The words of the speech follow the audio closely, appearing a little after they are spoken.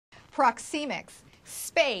Proxemics,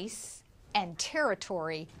 space and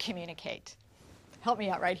territory communicate. Help me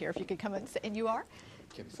out right here if you could come and you are?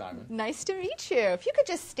 Kim Simon. Nice to meet you. If you could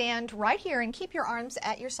just stand right here and keep your arms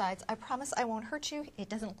at your sides, I promise I won't hurt you. It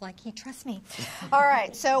doesn't look like he trusts me. All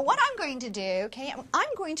right, so what I'm going to do, okay, I'm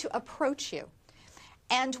going to approach you.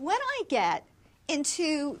 And when I get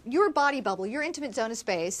into your body bubble, your intimate zone of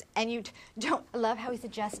space, and you don't, I love how he's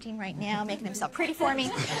adjusting right now, making himself pretty for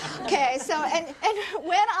me. Okay, so, and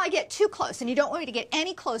when I get too close, and you don't want me to get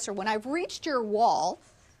any closer, when I've reached your wall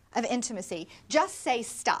of intimacy, just say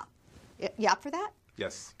stop. You up for that?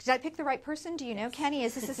 Yes. Did I pick the right person? Do you know, Kenny?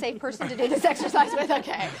 Is this a safe person to do this exercise with?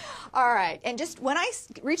 Okay. All right. And just when I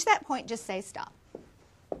reach that point, just say stop.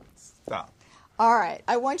 Stop. All right.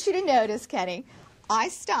 I want you to notice, Kenny, I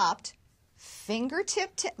stopped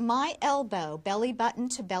fingertip to my elbow, belly button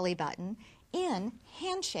to belly button, in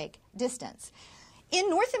handshake distance. In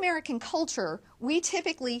North American culture, we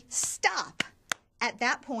typically stop at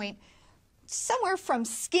that point somewhere from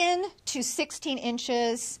skin to 16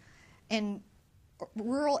 inches. In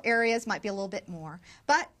rural areas might be a little bit more.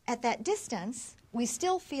 But at that distance, we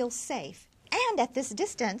still feel safe. And at this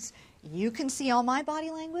distance, you can see all my body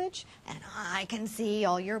language, and I can see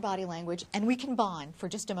all your body language, and we can bond for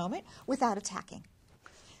just a moment without attacking.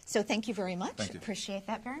 So thank you very much. Thank you. Appreciate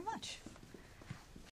that very much.